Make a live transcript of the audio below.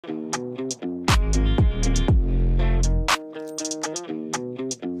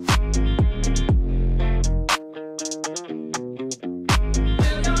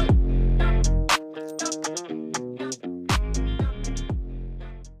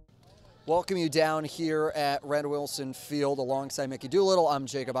Welcome you down here at Red Wilson Field alongside Mickey Doolittle. I'm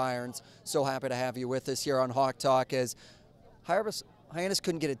Jacob Irons. So happy to have you with us here on Hawk Talk as Hyannis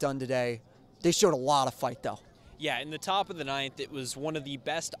couldn't get it done today. They showed a lot of fight though. Yeah, in the top of the ninth, it was one of the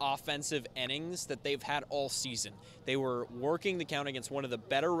best offensive innings that they've had all season. They were working the count against one of the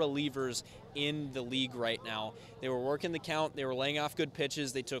better relievers in the league right now. They were working the count. They were laying off good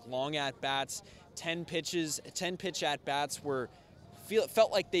pitches. They took long at-bats. 10 pitch at-bats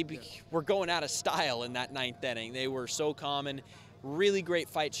felt like they were going out of style in that ninth inning. They were so common. Really great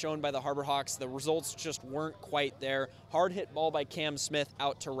fight shown by the Harbor Hawks. The results just weren't quite there. Hard hit ball by Cam Smith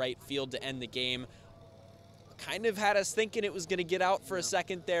out to right field to end the game. Kind of had us thinking it was going to get out for a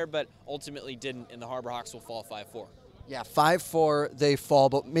second there, but ultimately didn't, and the Harbor Hawks will fall 5-4. Yeah, 5-4 they fall,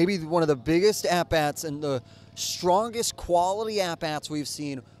 but maybe one of the biggest at-bats and the strongest quality at-bats we've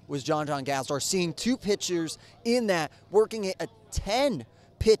seen was John Gassler, seeing two pitchers in that, working a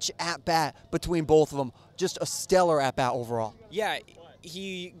 10-pitch at-bat between both of them. Just a stellar at-bat overall. Yeah,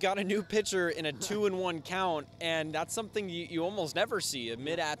 he got a new pitcher in a 2-1 count, and that's something you almost never see, a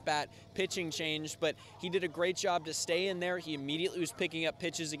mid-at-bat pitching change, but he did a great job to stay in there. He immediately was picking up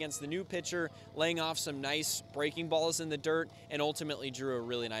pitches against the new pitcher, laying off some nice breaking balls in the dirt, and ultimately drew a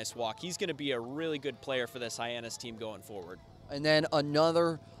really nice walk. He's going to be a really good player for this Hyannis team going forward. And then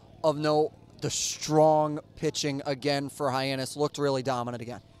another of note, the strong pitching again for Hyannis, looked really dominant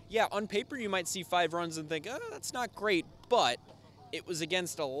again. Yeah, on paper you might see 5 runs and think, oh, that's not great, but it was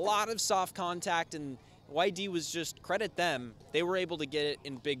against a lot of soft contact, and Y-D was just, credit them, they were able to get it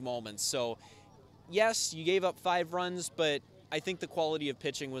in big moments. So, yes, you gave up 5 runs, but I think the quality of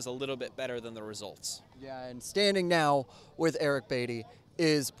pitching was a little bit better than the results. Yeah, and standing now with Eric Beattie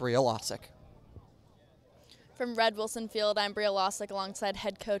is Brea Lassek. From Red Wilson Field, I'm Brea Lassek alongside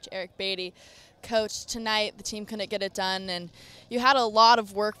head coach Eric Beattie. Coach, tonight the team couldn't get it done, and you had a lot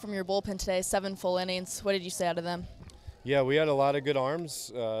of work from your bullpen today, 7 full innings. What did you say out of them? Yeah, we had a lot of good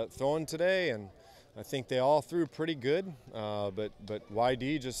arms throwing today, and I think they all threw pretty good. But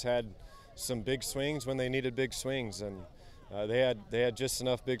Y-D just had some big swings when they needed big swings, and they had just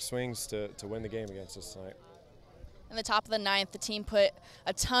enough big swings to win the game against us tonight. In the top of the ninth, the team put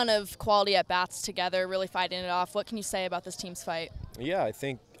a ton of quality at-bats together, really fighting it off. What can you say about this team's fight? Yeah, I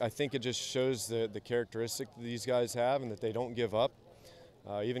think it just shows the characteristic that these guys have and that they don't give up.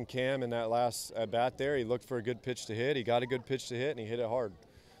 Even Cam in that last at-bat there, he looked for a good pitch to hit. He got a good pitch to hit, and he hit it hard.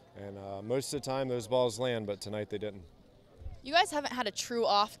 And most of the time those balls land, but tonight they didn't. You guys haven't had a true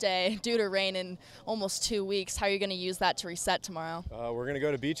off day due to rain in almost 2 weeks. How are you going to use that to reset tomorrow? We're going to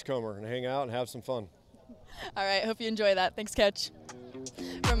go to Beachcomber and hang out and have some fun. All right, hope you enjoy that. Thanks, Coach.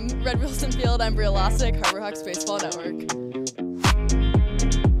 From Red Wilson Field, I'm Brea Lassek, Harbor Hawks Baseball Network.